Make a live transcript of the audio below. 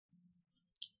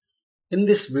In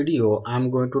this video,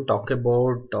 I'm going to talk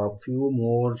about a few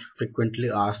more frequently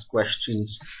asked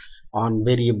questions on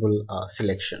variable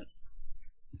selection.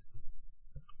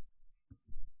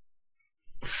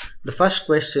 The first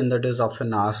question that is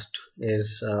often asked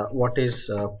is what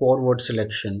is forward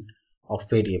selection of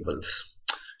variables?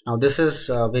 Now, this is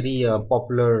a very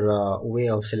popular way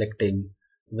of selecting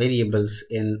variables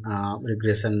in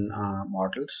regression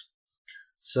models.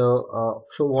 So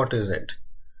what is it?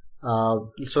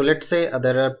 So let's say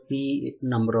there are p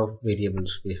number of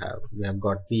variables we have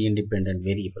got p independent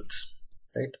variables,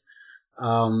 right?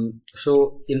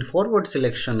 So in forward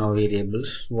selection of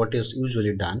variables, what is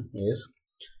usually done is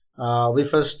we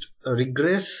first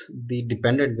regress the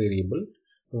dependent variable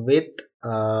with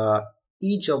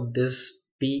each of these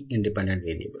p independent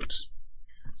variables.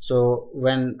 So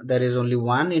when there is only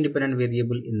one independent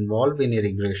variable involved in a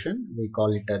regression, we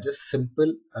call it as a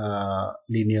simple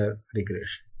linear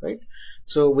regression, right?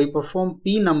 So we perform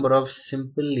p number of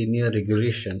simple linear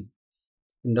regression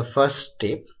in the first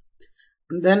step,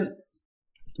 and then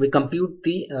we compute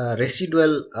the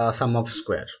residual sum of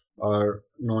square, or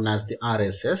known as the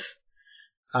RSS,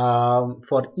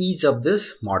 for each of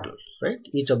this model, right?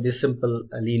 Each of this simple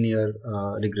linear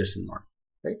regression model,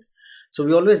 right? So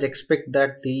we always expect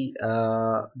that the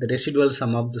residual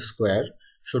sum of the square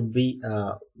should be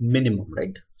minimum,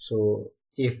 right? So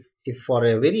if for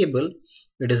a variable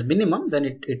it is minimum, then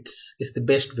it's the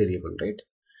best variable, right?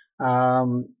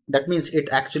 That means it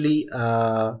actually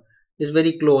is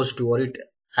very close to, or it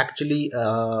actually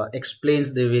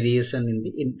explains the variation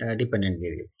in the dependent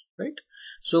variable, right?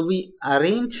 So we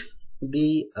arrange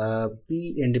the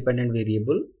p independent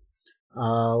variable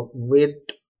with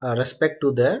respect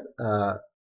to their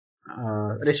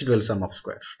residual sum of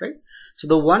square, right? So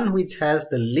the one which has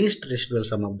the least residual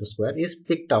sum of the square is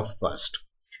picked up first,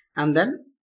 and then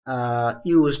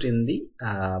used in the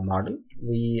model.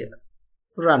 We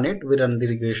run the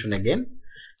regression again,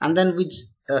 and then we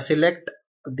select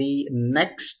the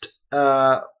next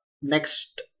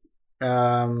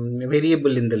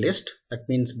variable in the list. That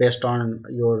means based on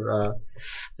your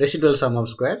residual sum of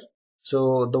square.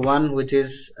 So the one which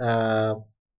is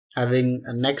having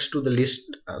next to the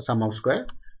list sum of square,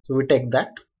 so we take that,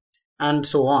 and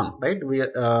so on, right? We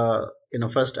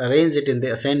first arrange it in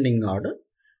the ascending order,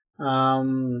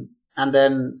 and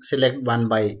then select one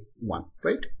by one,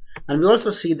 right? And we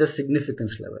also see the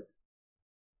significance level,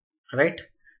 right?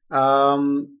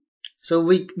 So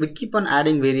we keep on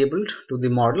adding variable to the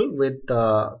model with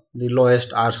the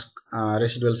lowest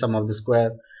residual sum of the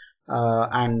square,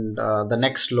 and the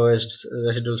next lowest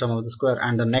residual sum of the square,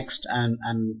 and the next, and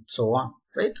so on,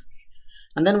 right?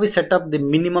 And then we set up the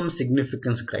minimum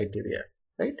significance criteria,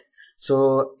 right?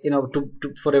 So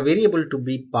for a variable to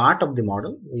be part of the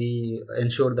model, we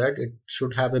ensure that it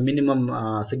should have a minimum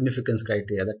significance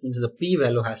criteria. That means the p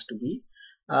value has to be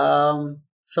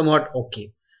somewhat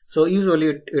okay. So usually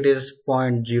it is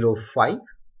 0.05,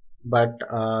 but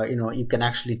you can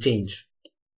actually change.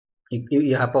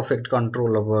 You have perfect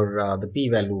control over the p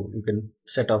value. You can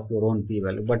set up your own p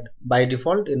value, but by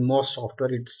default in most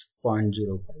software it's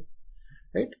 0.05,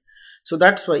 right? So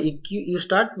that's why you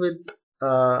start with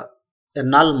a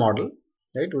null model,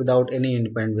 right, without any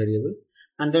independent variable,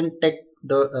 and then take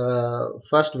the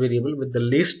first variable with the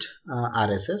least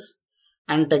RSS,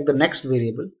 and take the next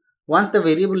variable. Once the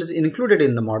variable is included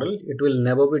in the model, it will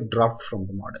never be dropped from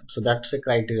the model. So that's a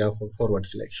criteria for forward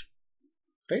selection,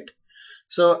 right?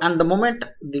 So, and the moment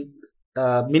the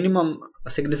minimum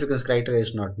significance criteria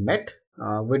is not met,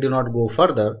 we do not go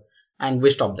further, and we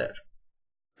stop there,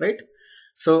 right?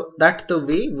 So that's the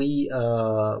way we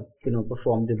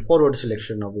perform the forward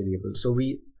selection of variables. So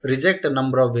we reject a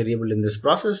number of variables in this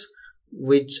process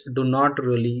which do not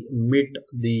really meet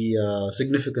the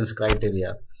significance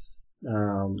criteria.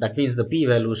 That means the p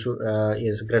value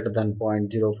is greater than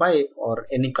 0.05, or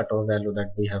any cutoff value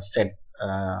that we have set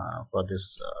for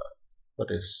this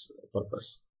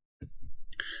purpose.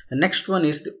 The next one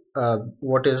is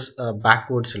what is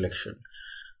backward selection.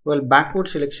 Well, backward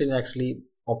selection is actually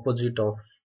opposite of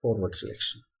forward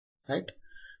selection, right?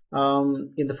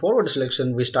 In the forward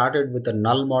selection, we started with a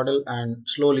null model, and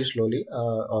slowly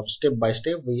or step by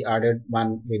step, we added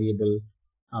one variable,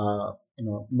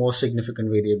 more significant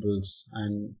variables,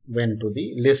 and went to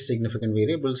the least significant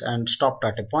variables, and stopped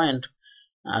at a point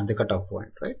at the cutoff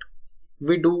point, right?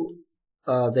 We do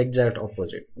the exact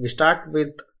opposite. We start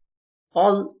with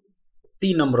all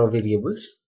p number of variables,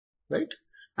 right?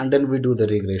 And then we do the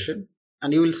regression,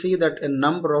 and you will see that a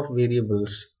number of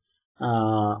variables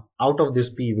out of these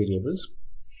p variables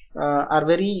are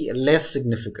very less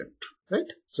significant, right?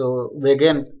 So we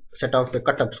again set off a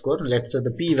cutoff score. Let's say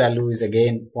the p-value is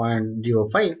again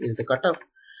 0.05 is the cutoff.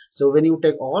 So when you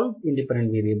take all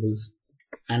independent variables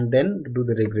and then do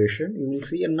the regression, you will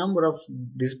see a number of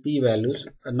these p-values,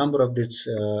 a number of these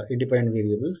independent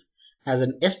variables has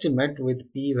an estimate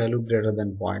with p-value greater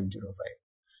than 0.05.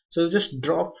 So you just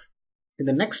drop, in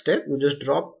the next step, you just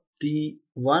drop the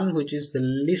one which is the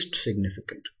least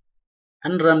significant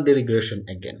and run the regression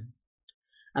again.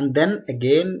 And then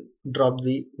again drop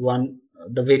the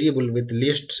variable with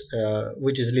least,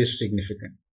 which is least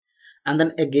significant. And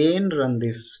then again run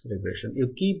this regression.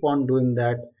 You keep on doing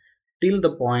that till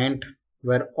the point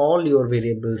where all your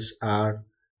variables are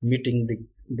meeting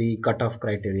the cutoff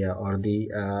criteria or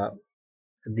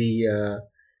the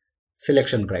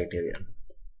selection criteria,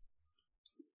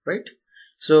 right?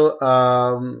 So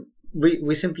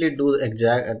we simply do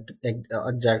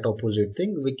exact opposite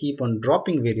thing. We keep on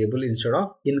dropping variable instead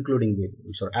of including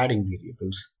variables or adding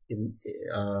variables in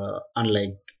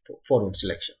unlike forward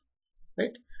selection,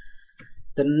 right?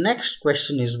 The next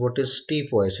question is, what is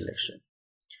stepwise selection?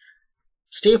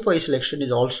 Stepwise selection is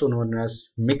also known as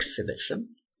mixed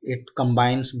selection. It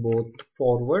combines both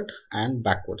forward and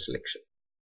backward selection.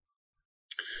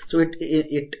 So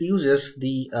it uses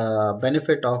the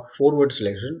benefit of forward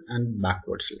selection and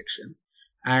backward selection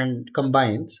and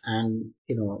combines and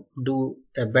do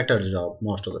a better job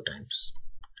most of the times.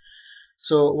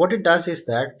 So what it does is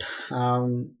that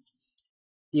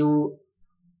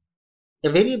a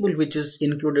variable which is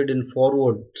included in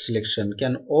forward selection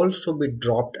can also be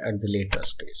dropped at the later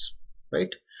stage,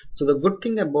 right? So the good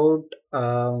thing about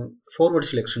forward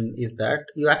selection is that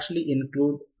you actually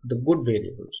include the good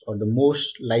variables or the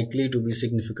most likely to be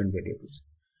significant variables.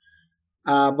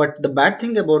 But the bad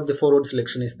thing about the forward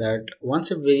selection is that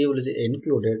once a variable is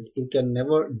included, you can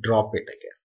never drop it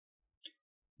again.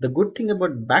 The good thing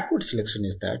about backward selection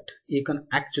is that you can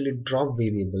actually drop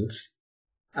variables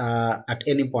at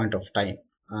any point of time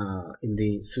in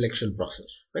the selection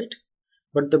process, right?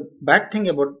 But the bad thing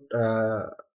about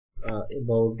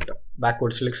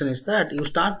backward selection is that you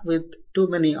start with too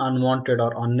many unwanted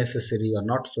or unnecessary or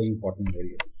not so important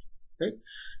variables, right?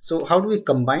 So how do we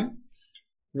combine?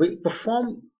 We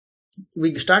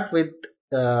start with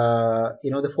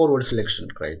the forward selection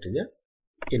criteria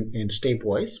in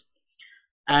stepwise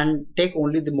and take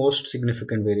only the most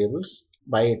significant variables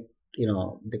by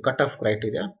the cutoff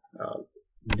criteria,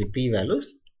 the p-values,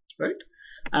 right?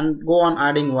 And go on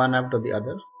adding one after the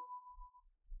other,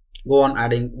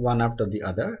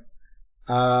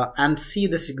 and see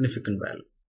the significant value.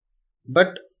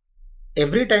 But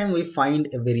every time we find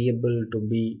a variable to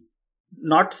be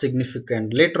not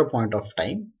significant later point of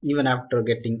time, even after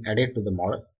getting added to the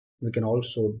model, we can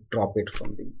also drop it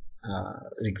from the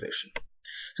regression.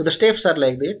 So the steps are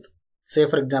like that. Say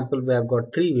for example we have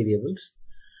got three variables,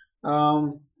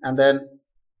 and then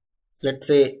let's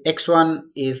say x1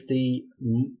 is the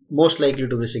most likely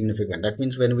to be significant. That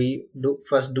means when we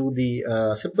first do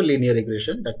the simple linear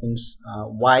regression, that means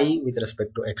y with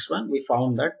respect to x1, we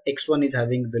found that x1 is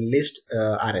having the least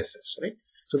RSS, right?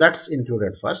 So that's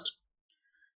included first.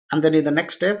 And then in the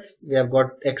next step we have got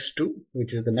x2,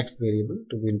 which is the next variable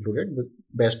to be included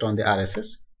based on the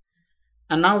RSS.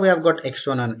 And now we have got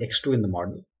x1 and x2 in the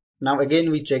model. Now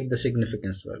again we check the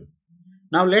significance value.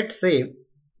 Now let's say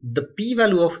the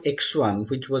p-value of x1,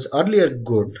 which was earlier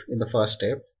good in the first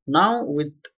step, now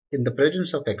in the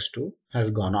presence of x2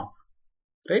 has gone off,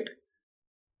 right?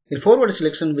 In forward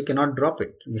selection we cannot drop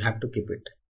it, we have to keep it.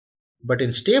 But in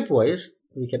stepwise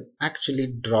we can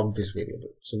actually drop this variable.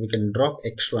 So we can drop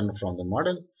x1 from the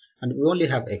model and we only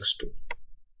have x2.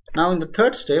 Now in the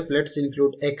third step, let's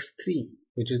include x3,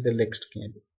 which is the next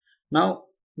candidate. Now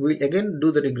we'll again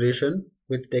do the regression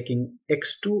with taking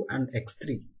x2 and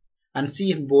x3 and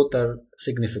see if both are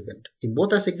significant. If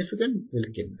both are significant, we'll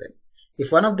keep them.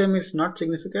 If one of them is not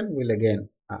significant, we'll again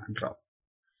drop.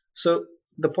 So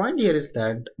the point here is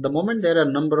that the moment there are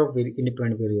a number of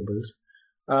independent variables,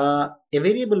 a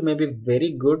variable may be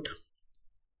very good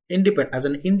as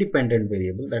an independent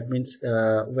variable. That means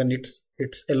when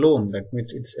it's alone, that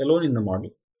means it's alone in the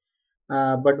model.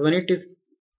 But when it is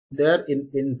there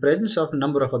in presence of a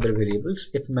number of other variables,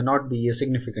 it may not be a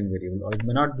significant variable or it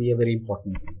may not be a very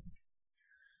important variable.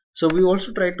 So we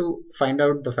also try to find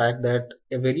out the fact that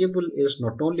a variable is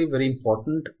not only very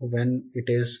important when it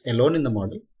is alone in the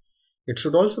model, it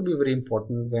should also be very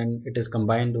important when it is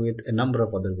combined with a number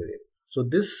of other variables. So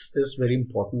this is very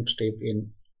important step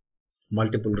in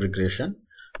multiple regression,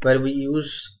 where we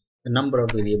use a number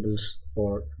of variables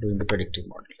for doing the predictive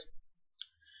models.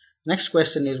 Next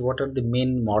question is, what are the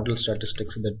main model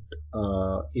statistics that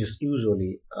is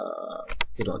usually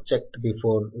checked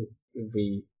before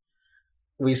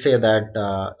we say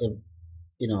that if,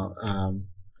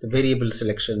 the variable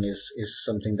selection is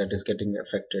something that is getting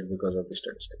affected because of the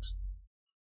statistics.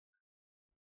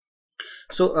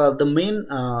 So the main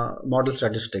model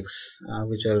statistics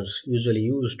which are usually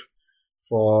used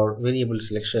for variable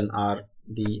selection are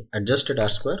the adjusted R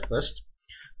square first.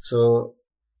 So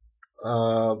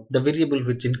the variable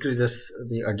which increases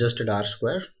the adjusted R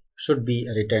square should be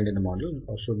retained in the model,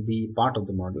 or should be part of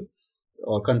the model,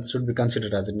 or should be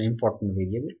considered as an important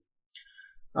variable.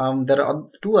 There are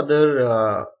two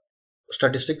other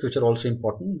statistics which are also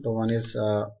important. The one is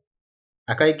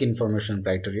archaic information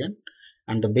criterion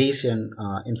and the Bayesian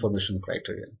information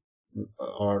criterion,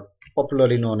 or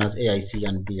popularly known as AIC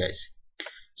and BIC.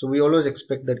 So we always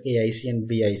expect that AIC and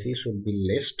BIC should be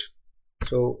list.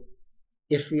 So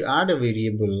if we add a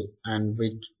variable and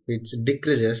which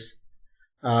decreases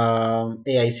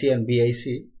AIC and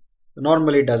BIC,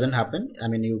 normally it doesn't happen. I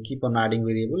mean, you keep on adding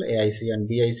variable, AIC and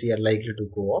BIC are likely to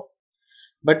go up,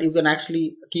 but you can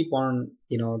actually keep on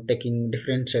taking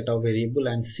different set of variable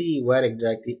and see where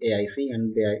exactly AIC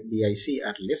and BIC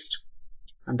are list,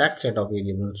 and that set of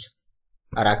variables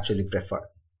are actually preferred,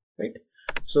 right?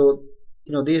 So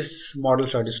these model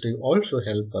statistics also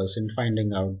help us in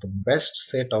finding out the best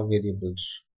set of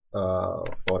variables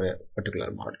for a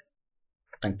particular model.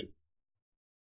 Thank you.